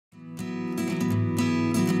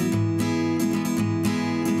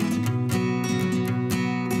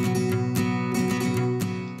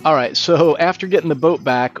All right, so after getting the boat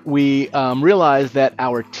back, we realized that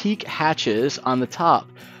our teak hatches on the top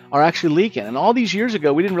are actually leaking. And all these years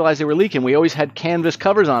ago, we didn't realize they were leaking. We always had canvas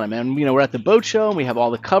covers on them. And, we're at the boat show, and we have all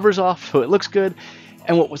the covers off, so it looks good.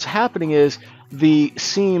 And what was happening is the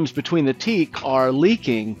seams between the teak are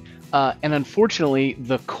leaking. And unfortunately,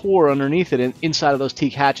 the core underneath it, inside of those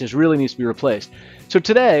teak hatches, really needs to be replaced. So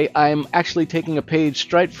today, I'm actually taking a page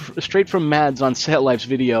straight from Mads on Sail Life's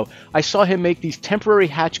video. I saw him make these temporary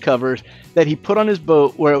hatch covers that he put on his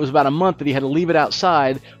boat, where it was about a month that he had to leave it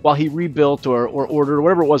outside while he rebuilt or ordered or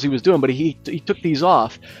whatever it was he was doing. But he took these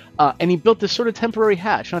off, and he built this sort of temporary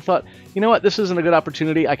hatch. And I thought, you know what, this isn't a good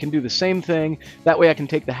opportunity. I can do the same thing. That way I can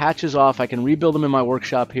take the hatches off. I can rebuild them in my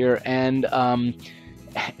workshop here, and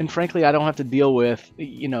frankly, I don't have to deal with,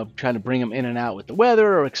 trying to bring them in and out with the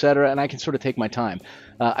weather or etc. And I can sort of take my time.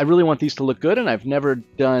 I really want these to look good, and I've never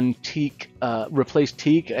done teak, replaced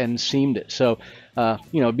teak and seamed it. So,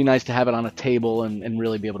 it'd be nice to have it on a table and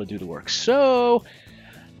really be able to do the work. So,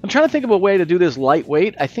 I'm trying to think of a way to do this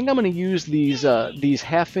lightweight. I think I'm going to use these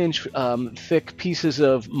half-inch thick pieces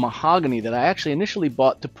of mahogany that I actually initially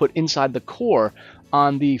bought to put inside the core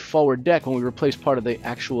on the forward deck when we replaced part of the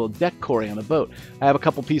actual deck coring on the boat. I have a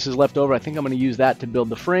couple pieces left over. I think I'm going to use that to build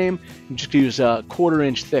the frame. I'm just going to use a 1/4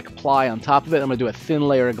 inch thick ply on top of it. I'm going to do a thin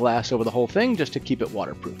layer of glass over the whole thing just to keep it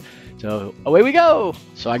waterproof. So away we go.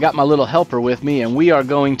 So I got my little helper with me, and we are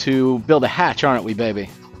going to build a hatch, aren't we, baby?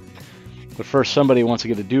 But first, somebody wants to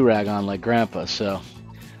get a do-rag on like Grandpa, so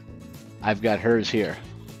I've got hers here.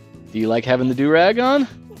 Do you like having the do-rag on?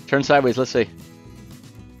 Turn sideways, let's see.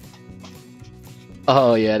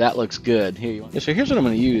 Oh yeah, that looks good. Here you want. Yeah, so here's what I'm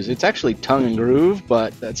going to use. It's actually tongue and groove,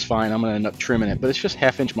 but that's fine. I'm going to end up trimming it. But it's just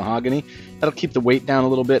 1/2 inch mahogany. That'll keep the weight down a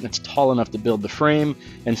little bit, and it's tall enough to build the frame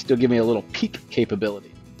and still give me a little peak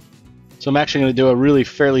capability. So I'm actually going to do a really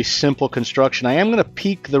fairly simple construction. I am going to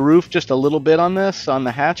peak the roof just a little bit on this, on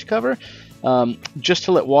the hatch cover, just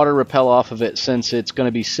to let water repel off of it, since it's going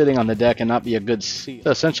to be sitting on the deck and not be a good seat.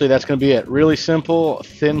 So essentially that's going to be it. Really simple,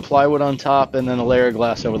 thin plywood on top, and then a layer of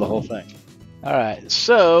glass over the whole thing. Alright,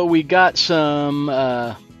 so we got some,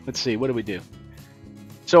 let's see, what did we do?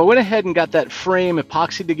 So I went ahead and got that frame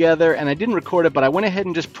epoxy together, and I didn't record it, but I went ahead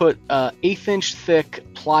and just put 1/8 inch thick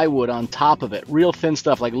plywood on top of it. Real thin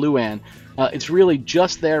stuff like Luan. It's really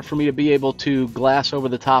just there for me to be able to glass over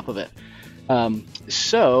the top of it.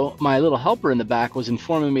 So my little helper in the back was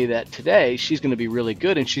informing me that today she's going to be really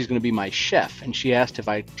good, and she's going to be my chef, and she asked if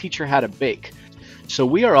I teach her how to bake. So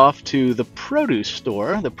we are off to the produce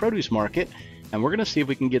store, the produce market, and we're going to see if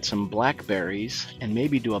we can get some blackberries and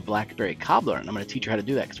maybe do a blackberry cobbler. And I'm going to teach her how to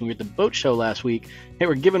do that, because when we were at the boat show last week, they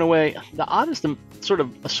were giving away the oddest sort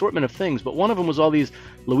of assortment of things, but one of them was all these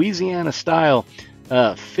Louisiana-style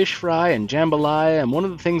fish fry and jambalaya, and one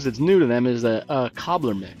of the things that's new to them is the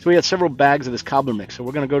cobbler mix. So we had several bags of this cobbler mix, so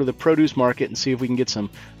we're going to go to the produce market and see if we can get some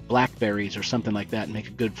blackberries or something like that and make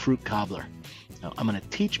a good fruit cobbler. So I'm going to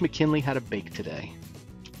teach McKinley how to bake today.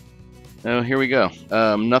 Oh, here we go.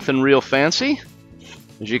 Nothing real fancy,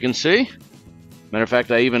 as you can see. Matter of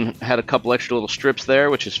fact, I even had a couple extra little strips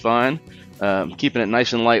there, which is fine. Keeping it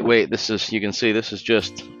nice and lightweight. This is, you can see, this is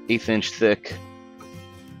just 1/8 inch thick.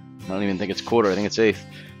 I don't even think it's 1/4, I think it's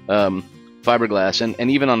 1/8. Fiberglass,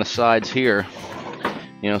 and even on the sides here,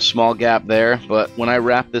 small gap there, but when I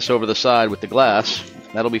wrap this over the side with the glass,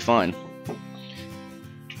 that'll be fine.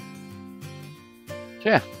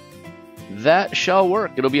 Yeah. That shall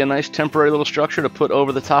work. It'll be a nice temporary little structure to put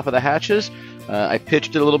over the top of the hatches. I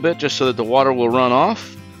pitched it a little bit just so that the water will run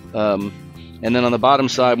off. And then on the bottom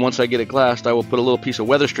side, once I get it glassed, I will put a little piece of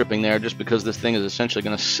weather stripping there, just because this thing is essentially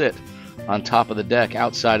going to sit on top of the deck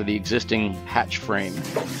outside of the existing hatch frame.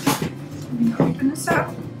 Open this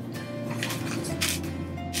up.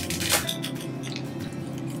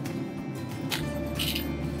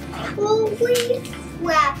 Holy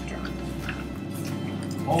raptor.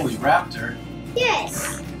 Holy raptor?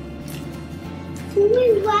 Yes.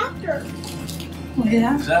 Holy raptor. Oh,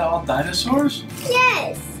 yeah? Is that all dinosaurs?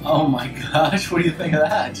 Yes. Oh my gosh, what do you think of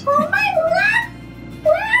that? Oh my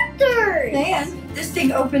raptors. And this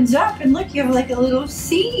thing opens up, and look, you have like a little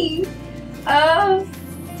scene of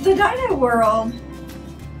the dino world.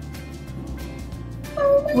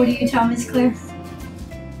 Oh my What do you tell Miss Claire?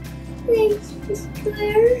 Thanks, Miss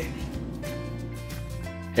Claire.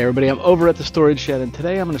 Hey everybody, I'm over at the storage shed, and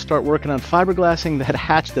today I'm going to start working on fiberglassing that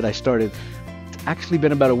hatch that I started. It's actually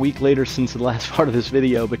been about a week later since the last part of this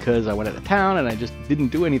video, because I went out of town and I just didn't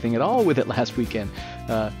do anything at all with it last weekend.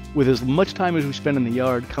 With as much time as we spent in the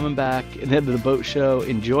yard, coming back and head to the boat show,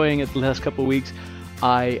 enjoying it the last couple of weeks,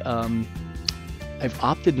 I I've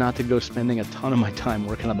opted not to go spending a ton of my time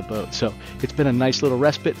working on the boat. So it's been a nice little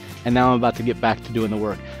respite, and now I'm about to get back to doing the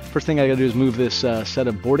work. First thing I gotta do is move this set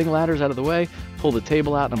of boarding ladders out of the way, pull the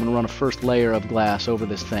table out, and I'm gonna run a first layer of glass over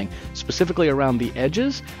this thing, specifically around the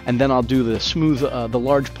edges, and then I'll do the smooth, the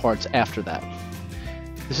large parts after that.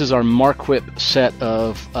 This is our Marquip set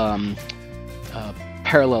of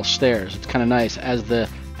parallel stairs. It's kind of nice. As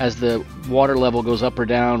the water level goes up or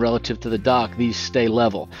down relative to the dock, these stay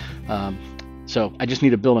level. So I just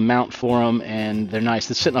need to build a mount for them, and they're nice.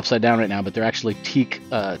 They're sitting upside down right now, but they're actually teak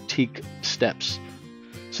steps.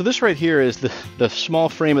 So this right here is the small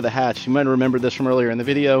frame of the hatch. You might remember this from earlier in the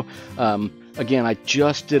video. Again, I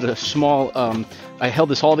just did a small, I held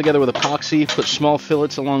this all together with epoxy, put small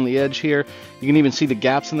fillets along the edge here. You can even see the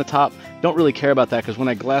gaps in the top. Don't really care about that because when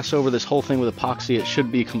I glass over this whole thing with epoxy, it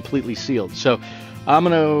should be completely sealed. So I'm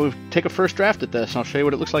going to take a first draft at this, and I'll show you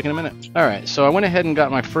what it looks like in a minute. All right, so I went ahead and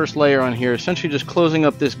got my first layer on here, essentially just closing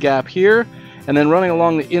up this gap here, and then running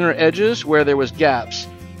along the inner edges where there was gaps.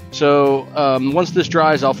 So once this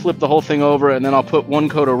dries, I'll flip the whole thing over, and then I'll put one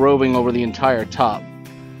coat of roving over the entire top.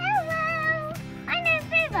 Hello, my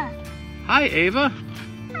name's Ava. Hi, Ava.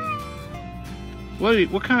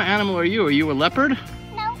 What kind of animal are you? Are you a leopard?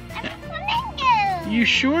 No, I'm a flamingo. You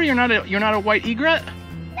sure you're not a white egret?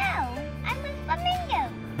 No, I'm a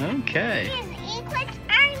flamingo. Okay. These egrets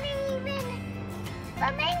aren't even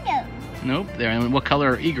flamingos. Nope. There. And what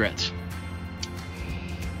color are egrets?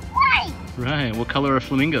 White, Right. What color are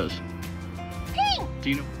flamingos? pink. Do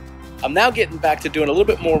you know? I'm now getting back to doing a little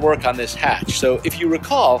bit more work on this hatch. So if you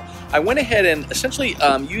recall, I went ahead and essentially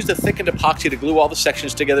used a thickened epoxy to glue all the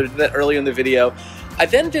sections together. Did that earlier in the video. I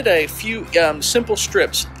then did a few simple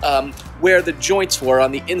strips where the joints were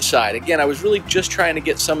on the inside. Again, I was really just trying to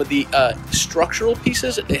get some of the structural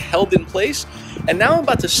pieces held in place. And now I'm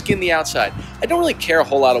about to skin the outside. I don't really care a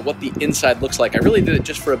whole lot of what the inside looks like. I really did it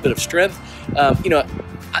just for a bit of strength.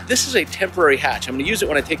 This is a temporary hatch. I'm going to use it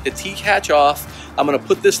when I take the teak hatch off. I'm going to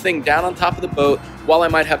put this thing down on top of the boat while I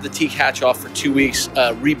might have the teak hatch off for 2 weeks,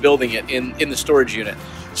 rebuilding it in the storage unit.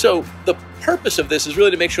 So the purpose of this is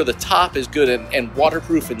really to make sure the top is good and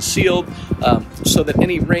waterproof and sealed, so that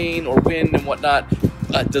any rain or wind and whatnot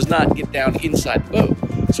does not get down inside the boat.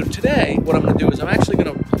 So today, what I'm going to do is I'm actually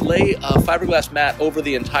going to lay a fiberglass mat over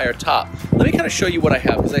the entire top. Let me kind of show you what I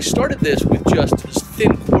have, because I started this with just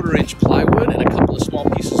thin 1/4-inch plywood and a couple of small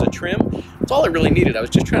pieces of trim. That's all I really needed. I was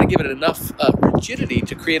just trying to give it enough rigidity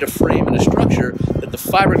to create a frame and a structure that the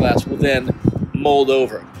fiberglass will then mold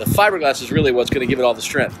over. The fiberglass is really what's going to give it all the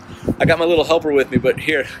strength. I got my little helper with me, but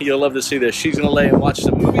here, you'll love to see this. She's going to lay and watch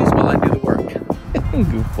some movies while I do the work.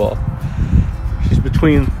 Goofball. She's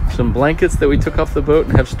between some blankets that we took off the boat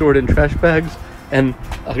and have stored in trash bags, and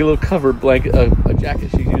a little covered blanket, a jacket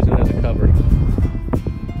she's using as a cover.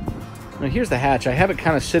 Now here's the hatch. I have it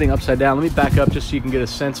kind of sitting upside down. Let me back up just so you can get a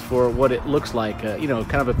sense for what it looks like,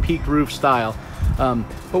 kind of a peaked roof style.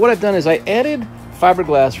 But what I've done is I added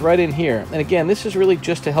fiberglass right in here. And again, this is really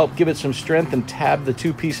just to help give it some strength and tab the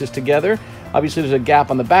two pieces together. Obviously, there's a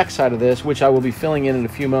gap on the back side of this, which I will be filling in a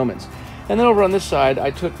few moments. And then over on this side,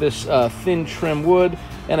 I took this thin trim wood,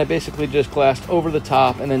 and I basically just glassed over the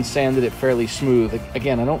top and then sanded it fairly smooth.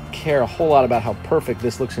 Again, I don't care a whole lot about how perfect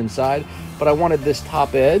this looks inside, but I wanted this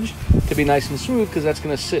top edge to be nice and smooth because that's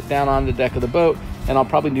going to sit down on the deck of the boat, and I'll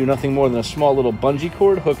probably do nothing more than a small little bungee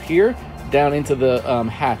cord hooked here down into the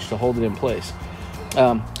hatch to hold it in place.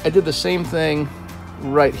 I did the same thing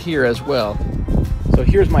right here as well. So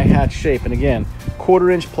here's my hatch shape, and again,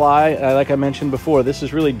 1/4-inch ply, like I mentioned before. This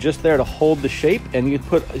is really just there to hold the shape, and you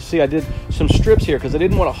see I did some strips here because I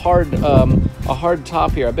didn't want a hard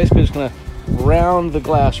top here. I'm basically just going to round the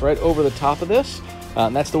glass right over the top of this,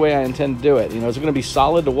 and that's the way I intend to do it. Is it going to be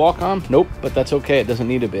solid to walk on? Nope, but that's okay. It doesn't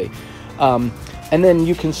need to be. And then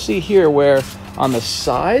you can see here where on the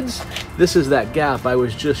sides, this is that gap I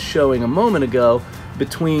was just showing a moment ago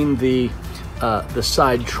between the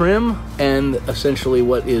side trim and essentially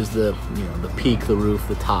what is the peak, the roof,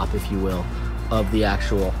 the top, if you will, of the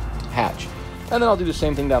actual hatch. And then I'll do the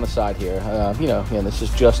same thing down the side here. Again, this is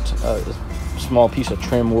just a small piece of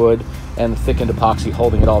trim wood and thickened epoxy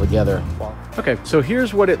holding it all together. Okay, so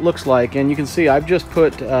here's what it looks like, and you can see I've just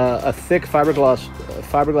put a thick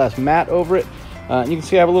fiberglass mat over it. You can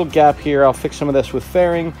see I have a little gap here. I'll fix some of this with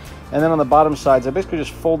fairing, and then on the bottom sides, I basically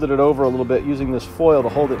just folded it over a little bit using this foil to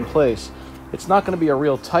hold it in place. It's not going to be a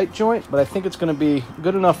real tight joint, but I think it's going to be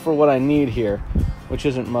good enough for what I need here, which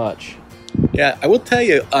isn't much. Yeah, I will tell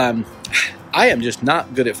you, I am just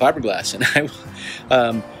not good at fiberglass,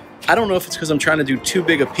 and I don't know if it's because I'm trying to do too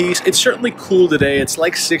big a piece. It's certainly cool today. It's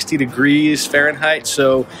like 60 degrees Fahrenheit,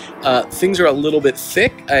 so things are a little bit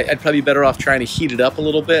thick. I'd probably be better off trying to heat it up a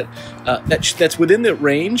little bit. That's within the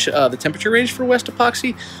range, the temperature range for West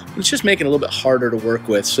epoxy. It's just making it a little bit harder to work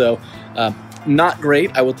with. So not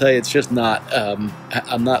great. I will tell you, it's just not.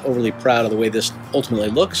 I'm not overly proud of the way this ultimately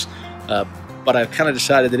looks. But I've kind of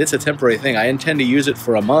decided that it's a temporary thing. I intend to use it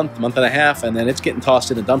for a month and a half, and then it's getting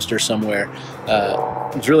tossed in a dumpster somewhere.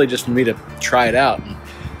 It's really just for me to try it out. And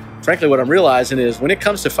frankly, what I'm realizing is when it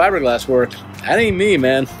comes to fiberglass work, that ain't me,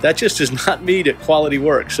 man. That just is not me to quality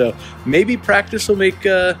work. So maybe practice will make,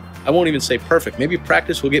 I won't even say perfect, maybe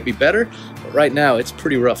practice will get me better, but right now it's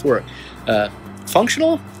pretty rough work.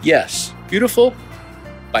 Functional? Yes. Beautiful?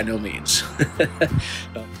 By no means.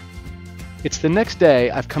 It's the next day.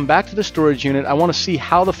 I've come back to the storage unit. I want to see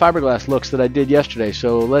how the fiberglass looks that I did yesterday.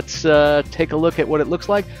 So let's take a look at what it looks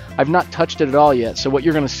like. I've not touched it at all yet. So what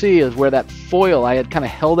you're going to see is where that foil, I had kind of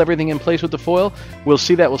held everything in place with the foil. We'll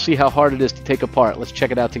see that. We'll see how hard it is to take apart. Let's check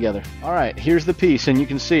it out together. All right, here's the piece. And you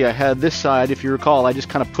can see I had this side, if you recall, I just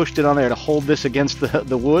kind of pushed it on there to hold this against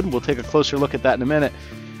the wood. We'll take a closer look at that in a minute.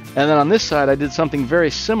 And then on this side, I did something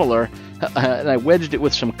very similar, and I wedged it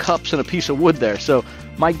with some cups and a piece of wood there. So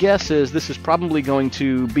my guess is this is probably going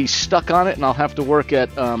to be stuck on it, and I'll have to work at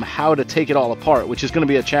how to take it all apart, which is going to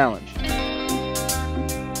be a challenge.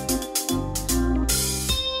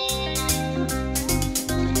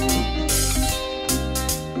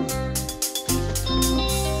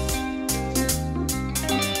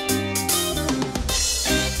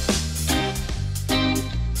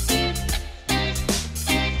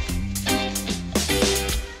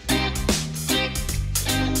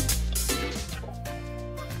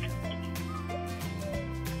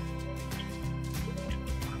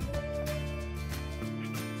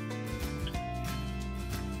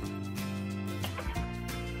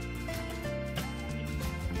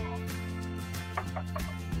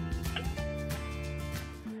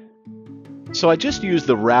 So I just used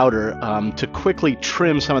the router to quickly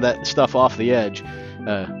trim some of that stuff off the edge.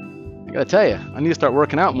 I gotta tell you, I need to start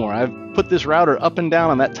working out more. I've put this router up and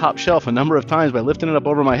down on that top shelf a number of times by lifting it up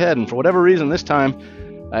over my head, and for whatever reason this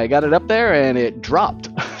time I got it up there and it dropped.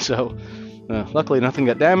 So luckily nothing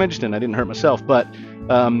got damaged and I didn't hurt myself. But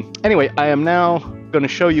anyway, I am now going to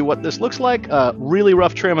show you what this looks like. Really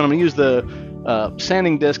rough trim, and I'm going to use the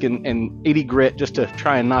sanding disc and 80 grit just to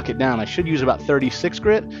try and knock it down. I should use about 36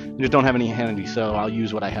 grit. I just don't have any handy, so I'll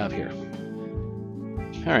use what I have here.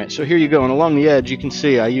 All right, so here you go, and along the edge you can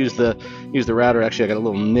see I use the router. Actually, I got a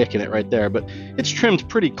little nick in it right there, but it's trimmed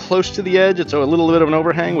pretty close to the edge. It's a little bit of an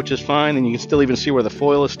overhang, which is fine, and you can still even see where the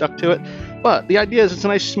foil is stuck to it. But the idea is it's a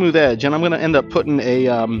nice smooth edge, and I'm going to end up putting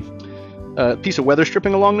a piece of weather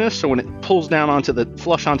stripping along this, so when it pulls down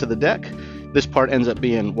flush onto the deck, this part ends up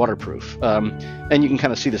being waterproof. And you can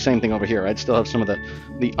kind of see the same thing over here. I'd still have some of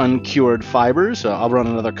the uncured fibers. I'll run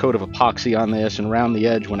another coat of epoxy on this and round the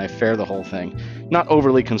edge when I fair the whole thing. Not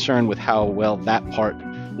overly concerned with how well that part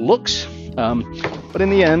looks, but in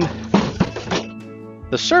the end,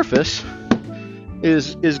 the surface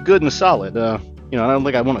is good and solid. I don't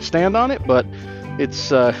think I want to stand on it, but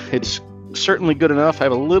it's certainly good enough. I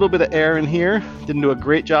have a little bit of air in here. Didn't do a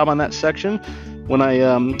great job on that section. When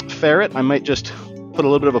I fair it, I might just put a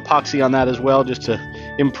little bit of epoxy on that as well, just to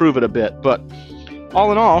improve it a bit. But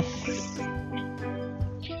all in all,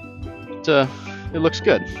 it looks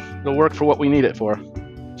good. It'll work for what we need it for.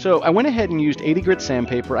 So I went ahead and used 80 grit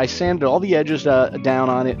sandpaper. I sanded all the edges down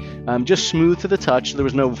on it, just smooth to the touch. There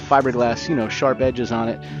was no fiberglass, sharp edges on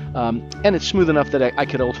it. And it's smooth enough that I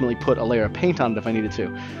could ultimately put a layer of paint on it if I needed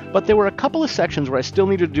to. But there were a couple of sections where I still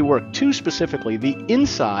needed to do work. Two specifically, the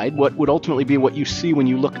inside, what would ultimately be what you see when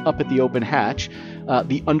you look up at the open hatch,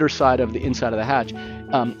 the underside of the inside of the hatch.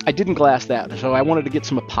 I didn't glass that, so I wanted to get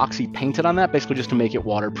some epoxy painted on that, basically just to make it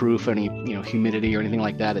waterproof, any humidity or anything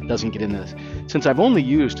like that. It doesn't get into this. Since I've only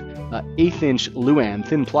used 1/8" Luan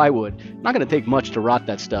thin plywood, not going to take much to rot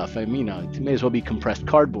that stuff. I mean, it may as well be compressed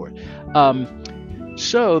cardboard.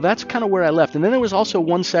 So that's kind of where I left. And then there was also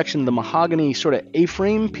one section, the mahogany sort of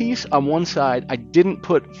A-frame piece on one side. I didn't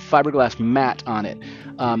put fiberglass mat on it.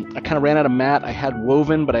 I kind of ran out of mat. I had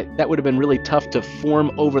woven, but that would have been really tough to form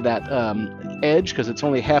over that edge because it's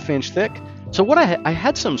only 1/2 inch thick. So what I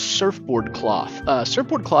had some surfboard cloth.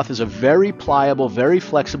 Surfboard cloth is a very pliable, very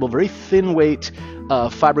flexible, very thin weight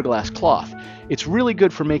fiberglass cloth. It's really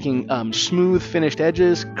good for making smooth finished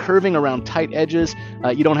edges, curving around tight edges.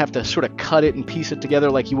 You don't have to sort of cut it and piece it together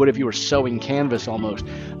like you would if you were sewing canvas almost.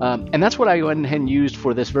 And that's what I went ahead and used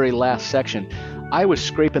for this very last section. I was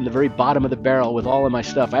scraping the very bottom of the barrel with all of my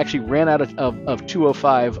stuff. I actually ran out of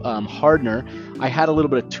 205 hardener. I had a little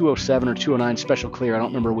bit of 207 or 209 special clear. I don't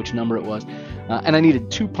remember which number it was. And I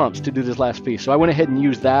needed 2 pumps to do this last piece. So I went ahead and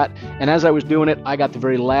used that. And as I was doing it, I got the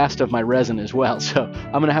very last of my resin as well. So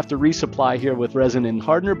I'm going to have to resupply here with resin and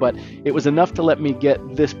hardener, but it was enough to let me get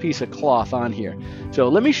this piece of cloth on here. So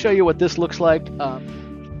let me show you what this looks like.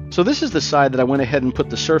 So this is the side that I went ahead and put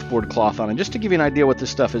the surfboard cloth on, and just to give you an idea what this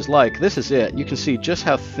stuff is like, this is it. You can see just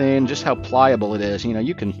how thin, just how pliable it is. You know,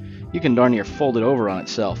 you can darn near fold it over on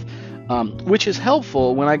itself, which is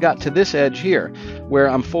helpful when I got to this edge here, where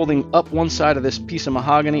I'm folding up one side of this piece of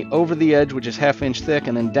mahogany over the edge, which is 1/2 inch thick,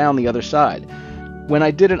 and then down the other side. When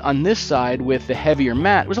I did it on this side with the heavier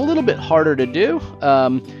mat, it was a little bit harder to do,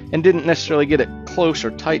 and didn't necessarily get it close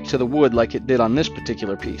or tight to the wood like it did on this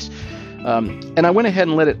particular piece. And I went ahead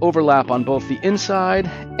and let it overlap on both the inside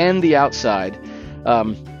and the outside.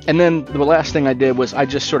 And then the last thing I did was I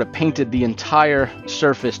just sort of painted the entire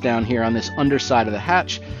surface down here on this underside of the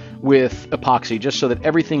hatch with epoxy, just so that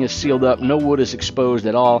everything is sealed up, no wood is exposed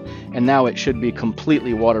at all, and now it should be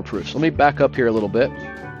completely waterproof. So let me back up here a little bit.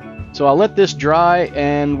 So I'll let this dry,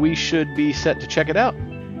 and we should be set to check it out.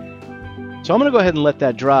 So I'm going to go ahead and let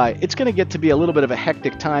that dry. It's going to get to be a little bit of a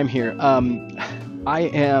hectic time here. I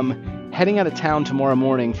am heading out of town tomorrow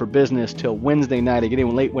morning for business till Wednesday night. I get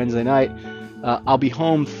in late Wednesday night. I'll be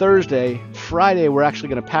home Thursday. Friday, we're actually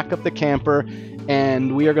going to pack up the camper,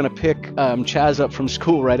 and we are going to pick Chaz up from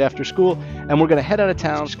school right after school, and we're going to head out of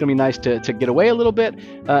town. It's going to be nice to get away a little bit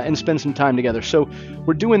and spend some time together. So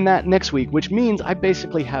we're doing that next week, which means I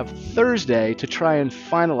basically have Thursday to try and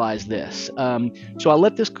finalize this. So I'll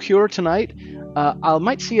let this cure tonight. I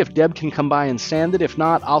might see if Deb can come by and sand it. If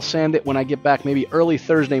not, I'll sand it when I get back, maybe early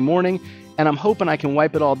Thursday morning, and I'm hoping I can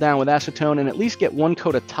wipe it all down with acetone and at least get 1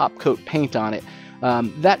 coat of top coat paint on it.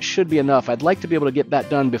 That should be enough. I'd like to be able to get that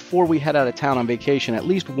done before we head out of town on vacation, at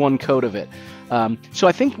least 1 coat of it. So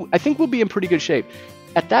I think we'll be in pretty good shape.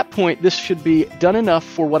 At that point, this should be done enough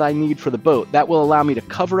for what I need for the boat. That will allow me to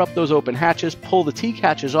cover up those open hatches, pull the teak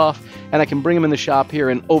hatches off, and I can bring them in the shop here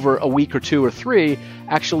in over a week or 2 or 3,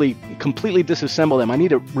 actually completely disassemble them. I need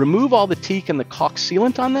to remove all the teak and the caulk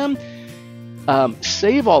sealant on them,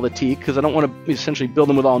 save all the teak because I don't want to essentially build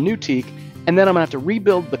them with all new teak, and then I'm going to have to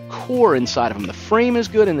rebuild the core inside of them. The frame is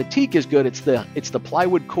good and the teak is good. It's the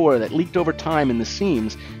plywood core that leaked over time in the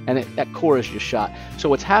seams, and that core is just shot. So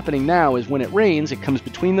what's happening now is when it rains, it comes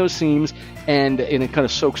between those seams and it kind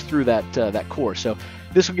of soaks through that core. So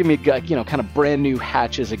this will give me kind of brand new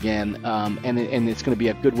hatches again, and it's going to be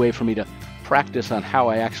a good way for me to practice on how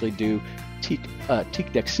I actually do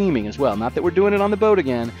teak deck seaming as well. Not that we're doing it on the boat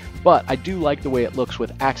again, but I do like the way it looks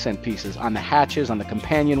with accent pieces on the hatches, on the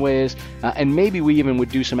companionways, and maybe we even would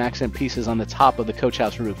do some accent pieces on the top of the coach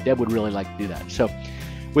house roof. Deb would really like to do that. So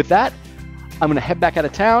with that, I'm going to head back out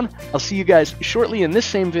of town. I'll see you guys shortly in this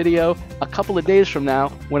same video a couple of days from now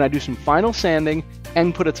when I do some final sanding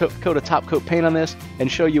and put a coat of top coat paint on this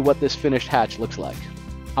and show you what this finished hatch looks like.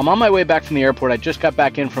 I'm on my way back from the airport. I just got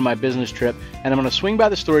back in from my business trip, and I'm going to swing by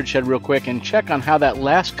the storage shed real quick and check on how that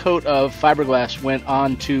last coat of fiberglass went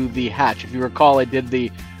onto the hatch. If you recall, I did the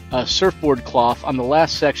surfboard cloth on the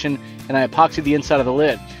last section, and I epoxied the inside of the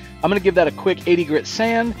lid. I'm going to give that a quick 80 grit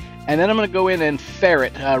sand, and then I'm going to go in and fair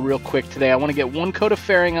it real quick today. I want to get 1 coat of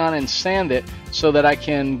fairing on and sand it so that I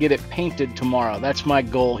can get it painted tomorrow. That's my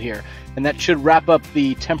goal here, and that should wrap up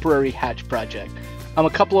the temporary hatch project. I'm a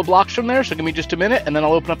couple of blocks from there, so give me just a minute, and then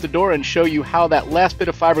I'll open up the door and show you how that last bit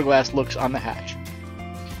of fiberglass looks on the hatch.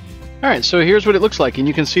 Alright, so here's what it looks like, and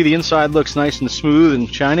you can see the inside looks nice and smooth and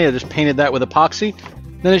shiny. I just painted that with epoxy.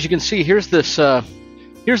 Then as you can see, here's the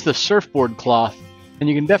surfboard cloth, and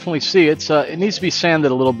you can definitely see it needs to be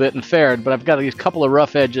sanded a little bit and faired, but I've got these couple of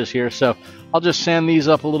rough edges here, so I'll just sand these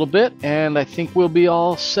up a little bit, and I think we'll be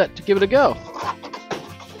all set to give it a go.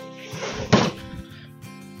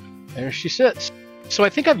 There she sits. So I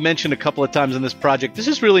think I've mentioned a couple of times in this project, this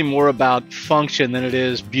is really more about function than it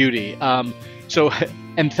is beauty. And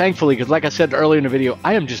thankfully, because like I said earlier in the video,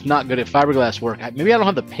 I am just not good at fiberglass work. Maybe I don't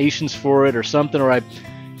have the patience for it or something, or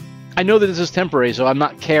I know that this is temporary, so I'm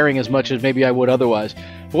not caring as much as maybe I would otherwise.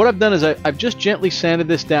 But what I've done is I've just gently sanded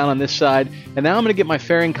this down on this side, and now I'm going to get my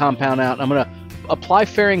fairing compound out, and I'm going to apply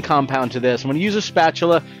fairing compound to this. I'm going to use a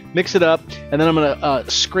spatula, mix it up, and then I'm going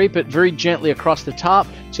to scrape it very gently across the top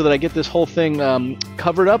so that I get this whole thing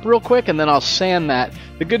covered up real quick, and then I'll sand that.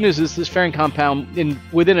 The good news is this fairing compound,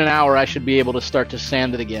 within an hour, I should be able to start to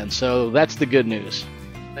sand it again. So that's the good news.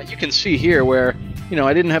 Now you can see here where,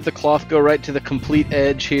 I didn't have the cloth go right to the complete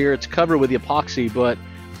edge here. It's covered with the epoxy, but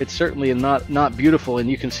it's certainly not beautiful. And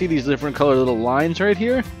you can see these different color little lines right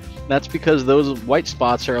here. That's because those white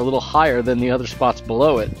spots are a little higher than the other spots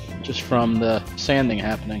below it, just from the sanding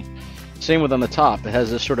happening. Same with on the top. It has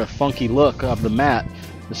this sort of funky look of the mat,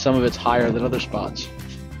 but some of it's higher than other spots.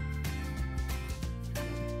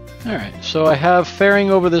 Alright, so I have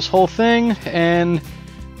fairing over this whole thing, and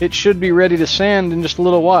it should be ready to sand in just a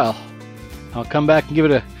little while. I'll come back and give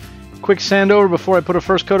it a quick sand over before I put a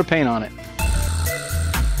first coat of paint on it.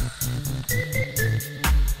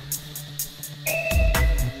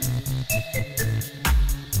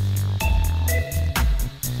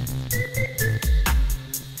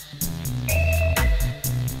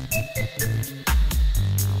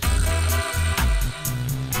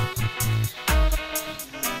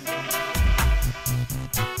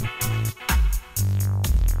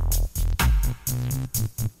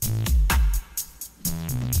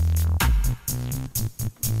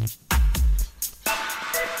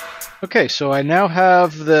 Okay, so I now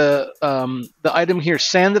have the item here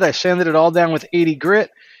sanded. I sanded it all down with 80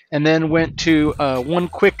 grit, and then went to one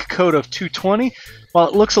quick coat of 220. While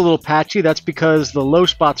it looks a little patchy, that's because the low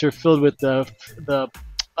spots are filled with the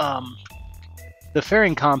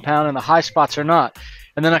fairing compound, and the high spots are not.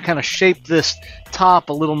 And then I kind of shaped this top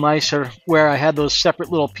a little nicer, where I had those separate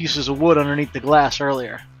little pieces of wood underneath the glass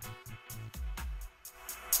earlier.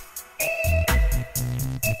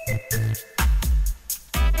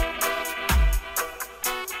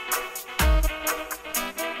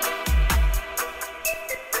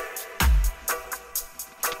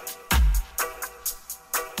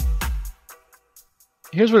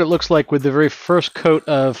 Here's what it looks like with the very first coat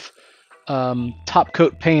of top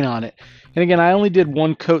coat paint on it. And again, I only did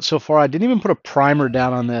one coat so far. I didn't even put a primer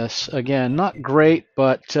down on this. Again, not great,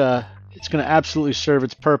 but it's going to absolutely serve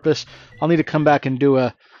its purpose. I'll need to come back and do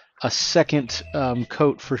a second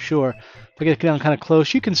coat for sure. If I get down kind of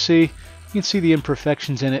close, you can see the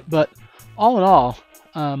imperfections in it. But all in all,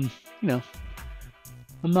 you know,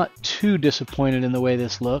 I'm not too disappointed in the way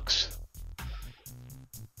this looks.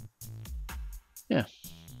 Yeah.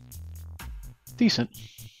 Decent.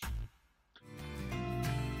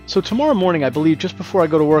 So tomorrow morning, I believe, just before I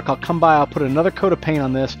go to work, I'll come by, I'll put another coat of paint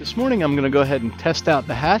on this. This morning, I'm going to go ahead and test out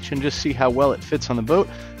the hatch and just see how well it fits on the boat.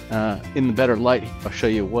 In the better light, I'll show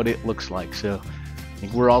you what it looks like. So I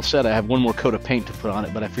think we're all set. I have one more coat of paint to put on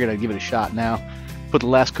it, but I figured I'd give it a shot now. Put the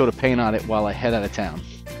last coat of paint on it while I head out of town.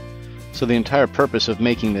 So the entire purpose of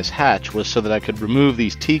making this hatch was so that I could remove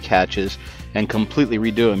these teak hatches and completely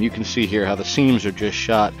redo them. You can see here how the seams are just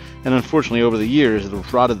shot, and unfortunately over the years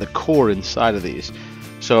it rotted the core inside of these.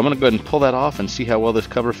 So I'm going to go ahead and pull that off and see how well this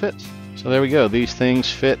cover fits. So there we go. These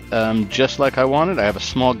things fit just like I wanted. I have a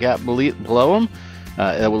small gap below them.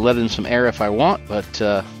 That will let in some air if I want, but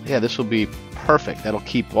yeah, this will be perfect. That'll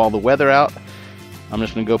keep all the weather out. I'm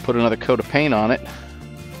just going to go put another coat of paint on it.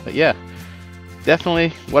 But yeah, definitely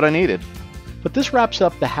what I needed. But this wraps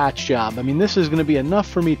up the hatch job. I mean, this is going to be enough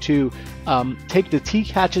for me to take the teak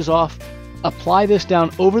hatches off, apply this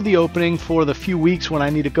down over the opening for the few weeks when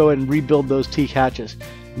I need to go ahead and rebuild those teak hatches.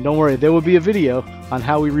 And don't worry, there will be a video on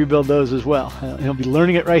how we rebuild those as well. I'll be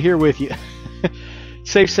learning it right here with you.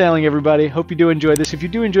 Safe sailing, everybody. Hope you do enjoy this. If you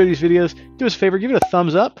do enjoy these videos, do us a favor, give it a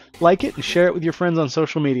thumbs up, like it, and share it with your friends on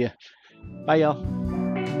social media. Bye, y'all.